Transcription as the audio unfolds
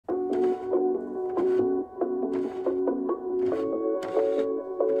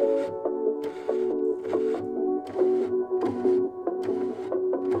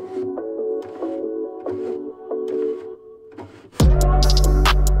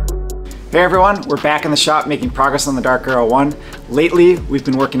Hey everyone, we're back in the shop making progress on the DarkAero 1. Lately, we've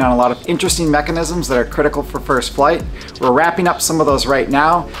been working on a lot of interesting mechanisms that are critical for first flight. We're wrapping up some of those right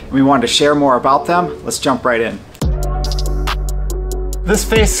now, and we wanted to share more about them. Let's jump right in. This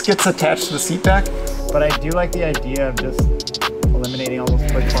face gets attached to the seat back, but I do like the idea of just eliminating all those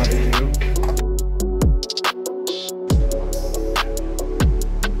quick bumps too.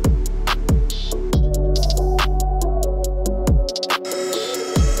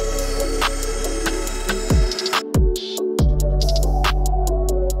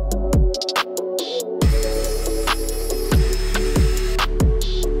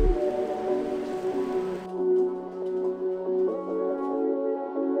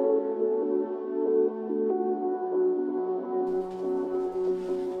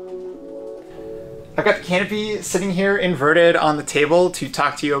 I've got the canopy sitting here inverted on the table to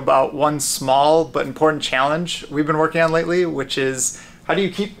talk to you about one small but important challenge we've been working on lately, which is how do you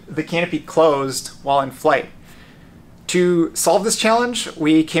keep the canopy closed while in flight? To solve this challenge,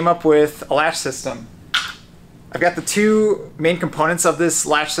 we came up with a latch system. I've got the two main components of this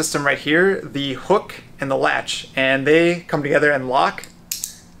latch system right here, the hook and the latch, and they come together and lock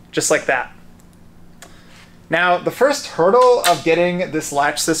just like that. Now, the first hurdle of getting this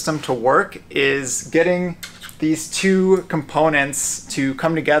latch system to work is getting these two components to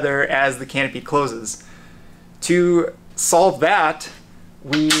come together as the canopy closes. To solve that,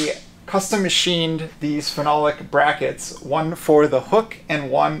 we custom machined these phenolic brackets, one for the hook and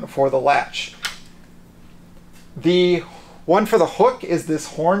one for the latch. The one for the hook is this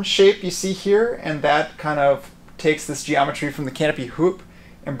horn shape you see here, and that kind of takes this geometry from the canopy hoop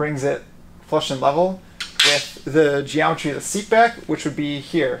and brings it flush and level with the geometry of the seat back, which would be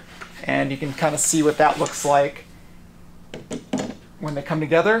here. And you can kind of see what that looks like when they come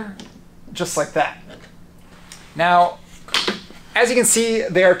together, just like that. Now, as you can see,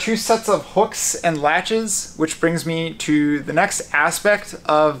 there are two sets of hooks and latches, which brings me to the next aspect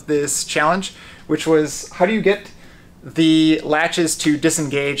of this challenge, which was how do you get the latches to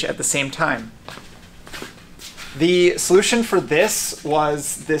disengage at the same time? The solution for this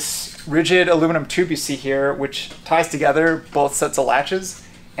was this rigid aluminum tube you see here, which ties together both sets of latches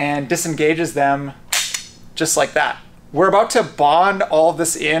and disengages them just like that. We're about to bond all of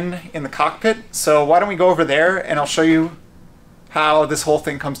this in the cockpit, so why don't we go over there and I'll show you how this whole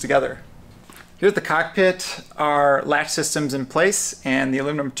thing comes together. Here at the cockpit, our latch system's in place, and the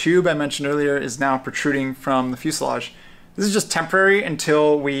aluminum tube I mentioned earlier is now protruding from the fuselage. This is just temporary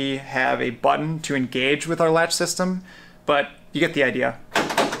until we have a button to engage with our latch system, but you get the idea.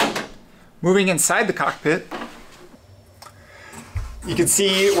 Moving inside the cockpit, you can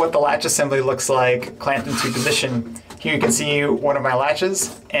see what the latch assembly looks like clamped into position. Here you can see one of my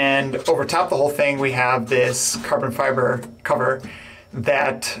latches, and over top the whole thing we have this carbon fiber cover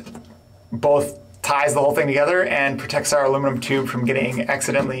that both ties the whole thing together and protects our aluminum tube from getting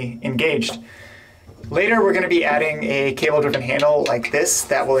accidentally engaged. Later we're going to be adding a cable-driven handle like this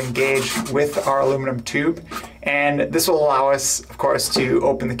that will engage with our aluminum tube, and this will allow us, of course, to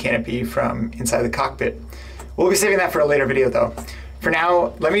open the canopy from inside the cockpit. We'll be saving that for a later video though. For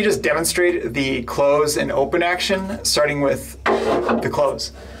now, let me just demonstrate the close and open action, starting with the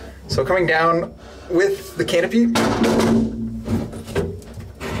close. So coming down with the canopy,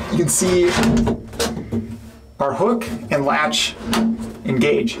 you can see our hook and latch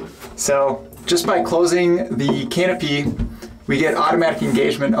engage. So just by closing the canopy, we get automatic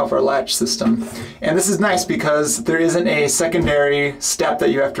engagement of our latch system. And this is nice because there isn't a secondary step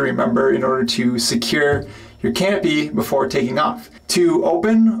that you have to remember in order to secure your canopy before taking off. To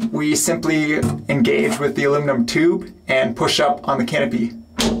open, we simply engage with the aluminum tube and push up on the canopy.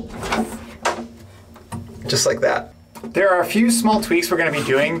 Just like that. There are a few small tweaks we're going to be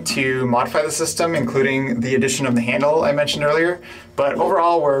doing to modify the system, including the addition of the handle I mentioned earlier, but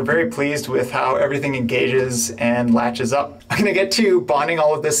overall we're very pleased with how everything engages and latches up. I'm going to get to bonding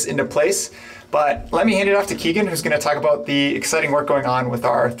all of this into place, but let me hand it off to Keegan, who's going to talk about the exciting work going on with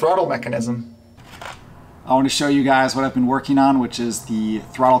our throttle mechanism. I want to show you guys what I've been working on, which is the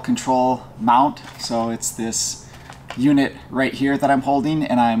throttle control mount. So it's this unit right here that I'm holding,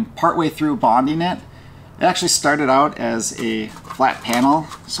 and I'm partway through bonding it. It actually started out as a flat panel,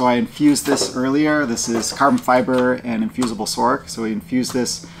 so I infused this earlier. This is carbon fiber and infusible sork, so we infused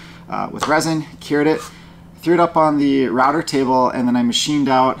this with resin, cured it, threw it up on the router table, and then I machined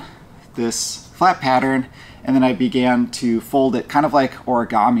out this flat pattern, and then I began to fold it kind of like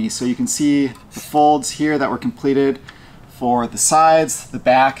origami. So you can see the folds here that were completed for the sides, the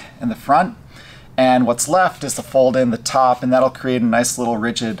back, and the front. And what's left is to fold in the top, and that'll create a nice little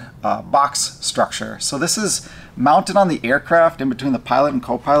rigid box structure. So this is mounted on the aircraft in between the pilot and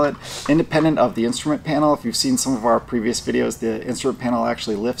co-pilot, independent of the instrument panel. If you've seen some of our previous videos, the instrument panel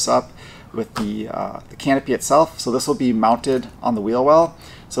actually lifts up with the canopy itself. So this will be mounted on the wheel well,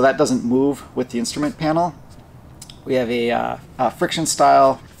 so that doesn't move with the instrument panel. We have a friction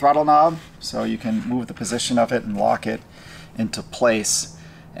style throttle knob, so you can move the position of it and lock it into place.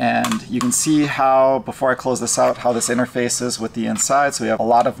 And you can see how, before I close this out, how this interfaces with the inside. So we have a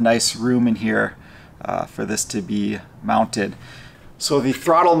lot of nice room in here for this to be mounted. So the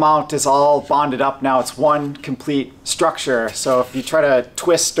throttle mount is all bonded up now. It's one complete structure. So if you try to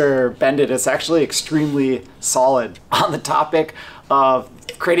twist or bend it, it's actually extremely solid. On the topic of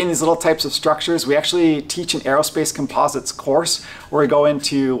creating these little types of structures, we actually teach an aerospace composites course where we go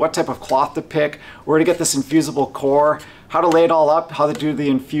into what type of cloth to pick, where to get this infusible core, how to lay it all up, how to do the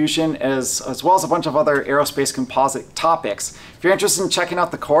infusion, as well as a bunch of other aerospace composite topics. If you're interested in checking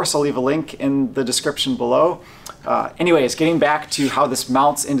out the course, I'll leave a link in the description below. Anyways, getting back to how this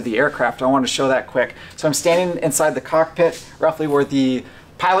mounts into the aircraft, I want to show that quick. So I'm standing inside the cockpit, roughly where the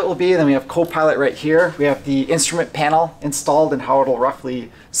pilot will be, then we have co-pilot right here. We have the instrument panel installed and how it'll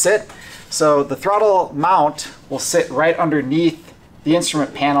roughly sit. So the throttle mount will sit right underneath the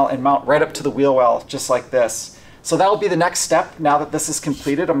instrument panel and mount right up to the wheel well, just like this. So that'll be the next step. Now that this is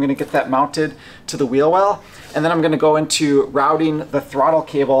completed, I'm going to get that mounted to the wheel well, and then I'm going to go into routing the throttle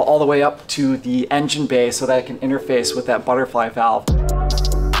cable all the way up to the engine bay so that I can interface with that butterfly valve.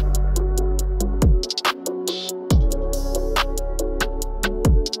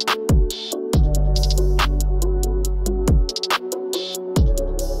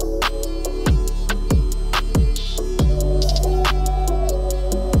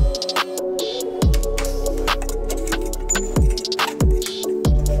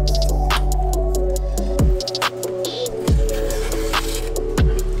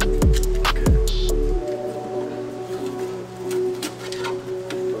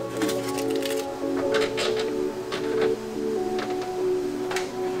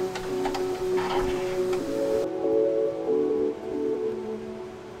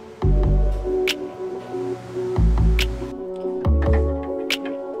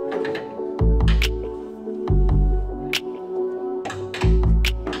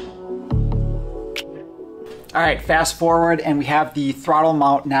 All right, fast forward and we have the throttle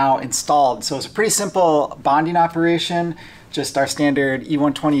mount now installed. So it's a pretty simple bonding operation, just our standard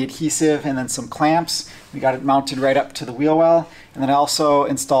E120 adhesive and then some clamps. We got it mounted right up to the wheel well, and then I also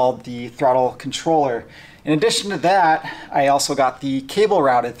installed the throttle controller. In addition to that, I also got the cable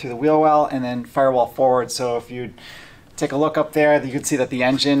routed through the wheel well and then firewall forward. So if you take a look up there, you can see that the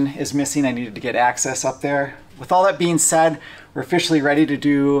engine is missing. I needed to get access up there. With all that being said, we're officially ready to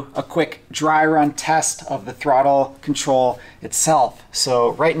do a quick dry run test of the throttle control itself.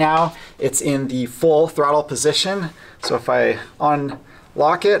 So right now it's in the full throttle position. So if I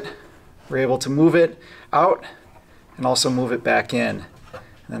unlock it, we're able to move it out and also move it back in.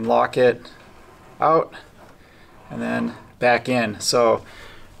 And then lock it out and then back in. So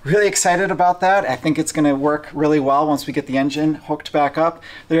really excited about that. I think it's going to work really well once we get the engine hooked back up.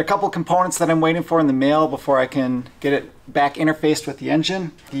 There are a couple components that I'm waiting for in the mail before I can get it back interfaced with the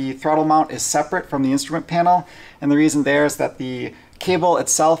engine. The throttle mount is separate from the instrument panel, and the reason there is that the cable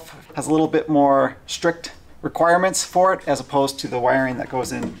itself has a little bit more strict requirements for it as opposed to the wiring that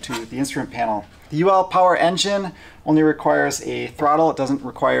goes into the instrument panel. The UL Power engine only requires a throttle. It doesn't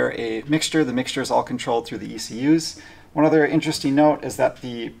require a mixture. The mixture is all controlled through the ECUs. One other interesting note is that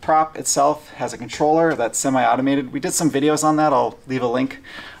the prop itself has a controller that's semi-automated. We did some videos on that. I'll leave a link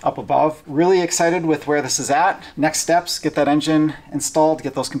up above. Really excited with where this is at. Next steps, get that engine installed,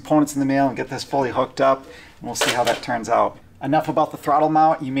 get those components in the mail, and get this fully hooked up, and we'll see how that turns out. Enough about the throttle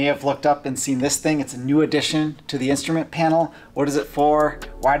mount. You may have looked up and seen this thing. It's a new addition to the instrument panel. What is it for?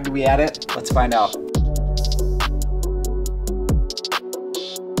 Why did we add it? Let's find out.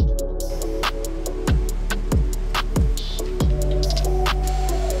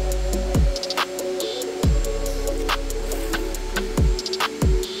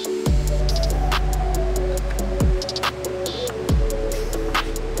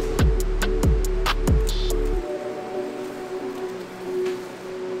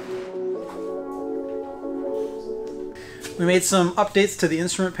 We made some updates to the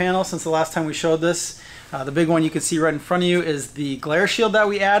instrument panel since the last time we showed this. The big one you can see right in front of you is the glare shield that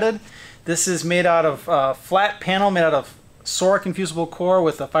we added. This is made out of a flat panel made out of Soric infusible core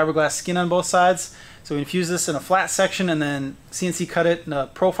with a fiberglass skin on both sides. So we infused this in a flat section and then CNC cut it in a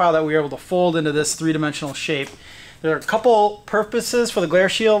profile that we were able to fold into this three-dimensional shape. There are a couple purposes for the glare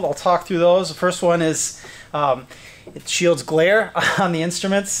shield. I'll talk through those. The first one is It shields glare on the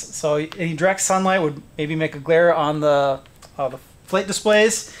instruments, so any direct sunlight would maybe make a glare on the flight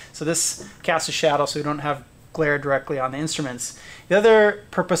displays. So this casts a shadow so we don't have glare directly on the instruments. The other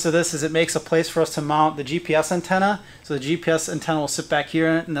purpose of this is it makes a place for us to mount the GPS antenna. So the GPS antenna will sit back here,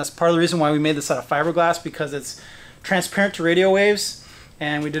 and that's part of the reason why we made this out of fiberglass, because it's transparent to radio waves,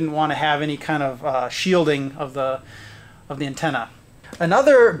 and we didn't want to have any kind of shielding of the antenna.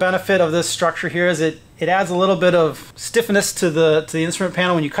 Another benefit of this structure here is it adds a little bit of stiffness to the instrument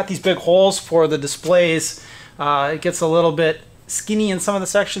panel. When you cut these big holes for the displays, it gets a little bit skinny in some of the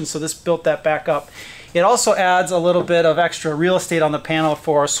sections, so this built that back up. It also adds a little bit of extra real estate on the panel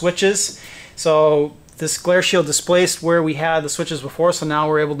for switches. So this glare shield displaced where we had the switches before, so now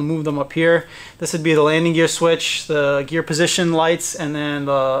we're able to move them up here. This would be the landing gear switch, the gear position lights, and then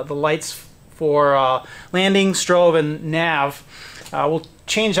the lights for landing, strobe, and nav. We'll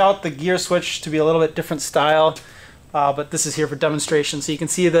change out the gear switch to be a little bit different style, but this is here for demonstration. So you can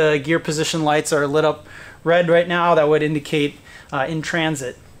see the gear position lights are lit up red right now. That would indicate in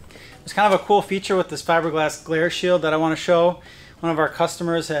transit. There's kind of a cool feature with this fiberglass glare shield that I want to show. One of our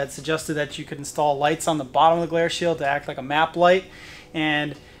customers had suggested that you could install lights on the bottom of the glare shield to act like a map light.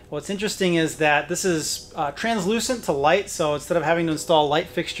 And what's interesting is that this is translucent to light, so instead of having to install light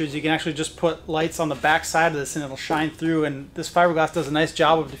fixtures, you can actually just put lights on the back side of this and it'll shine through, and this fiberglass does a nice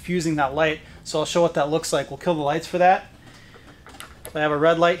job of diffusing that light. So I'll show what that looks like. We'll kill the lights for that. So I have a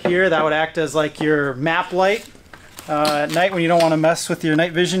red light here that would act as like your map light. At night, when you don't want to mess with your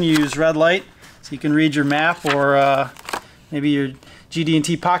night vision, you use red light so you can read your map, or maybe your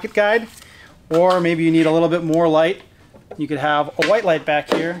GD&T pocket guide, or maybe you need a little bit more light. You could have a white light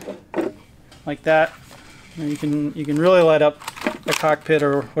back here like that, and you can really light up the cockpit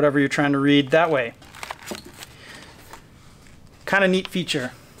or whatever you're trying to read that way. Kind of neat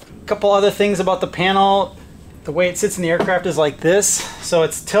feature. A couple other things about the panel. The way it sits in the aircraft is like this. So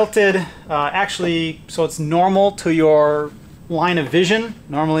it's tilted actually, so it's normal to your line of vision.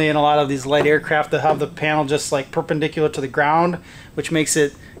 Normally in a lot of these light aircraft that have the panel just like perpendicular to the ground, which makes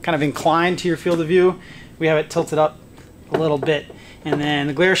it kind of inclined to your field of view. We have it tilted up a little bit. And then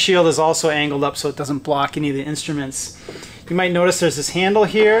the glare shield is also angled up so it doesn't block any of the instruments. You might notice there's this handle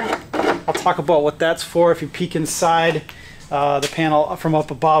here. I'll talk about what that's for if you peek inside the panel from up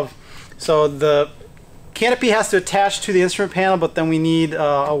above. So the canopy has to attach to the instrument panel, but then we need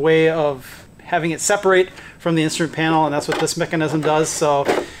a way of having it separate from the instrument panel, and that's what this mechanism does. So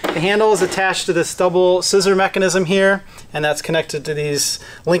the handle is attached to this double scissor mechanism here, and that's connected to these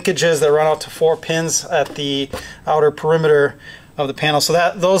linkages that run out to 4 pins at the outer perimeter of the panel. So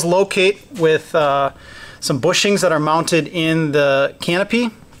that those locate with some bushings that are mounted in the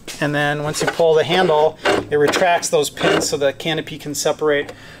canopy, and then once you pull the handle, it retracts those pins so the canopy can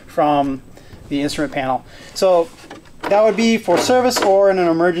separate from the instrument panel. So that would be for service or in an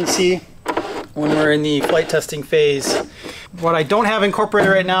emergency when we're in the flight testing phase. What I don't have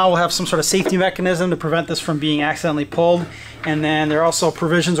incorporated right now, we'll have some sort of safety mechanism to prevent this from being accidentally pulled. And then there are also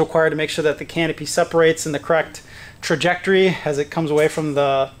provisions required to make sure that the canopy separates in the correct trajectory as it comes away from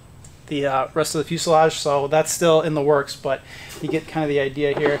the rest of the fuselage. So that's still in the works, but you get kind of the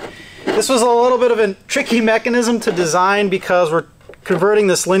idea here. This was a little bit of a tricky mechanism to design because we're converting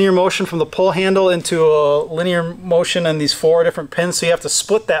this linear motion from the pull handle into a linear motion in these 4 different pins, so you have to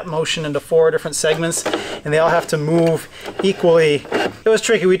split that motion into 4 different segments, and they all have to move equally. It was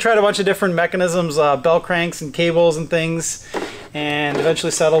tricky. We tried a bunch of different mechanisms, bell cranks and cables and things, and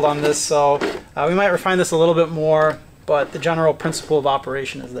eventually settled on this. So we might refine this a little bit more, but the general principle of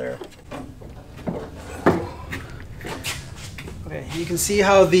operation is there. Okay, you can see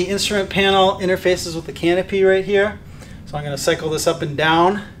how the instrument panel interfaces with the canopy right here. So I'm going to cycle this up and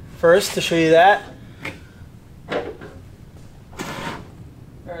down first to show you that. There,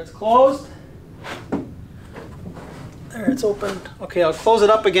 it's closed. There, it's open. Okay, I'll close it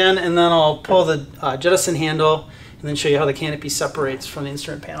up again, and then I'll pull the Jettison handle and then show you how the canopy separates from the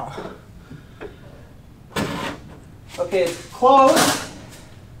instrument panel. Okay, it's closed.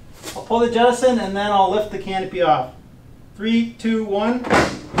 I'll pull the Jettison and then I'll lift the canopy off. 3, 2, 1.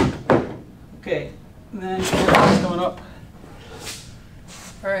 Okay, and then it's coming up.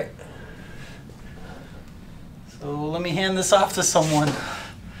 All right, so let me hand this off to someone.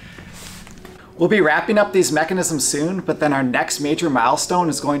 We'll be wrapping up these mechanisms soon, but then our next major milestone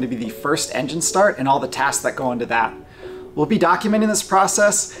is going to be the first engine start and all the tasks that go into that. We'll be documenting this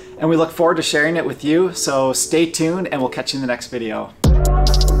process, and we look forward to sharing it with you, so stay tuned and we'll catch you in the next video.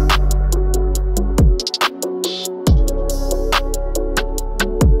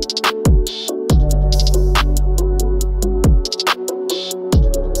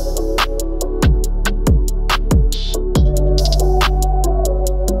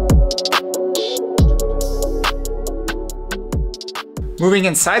 Moving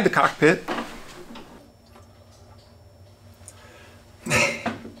inside the cockpit,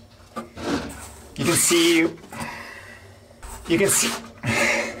 you can see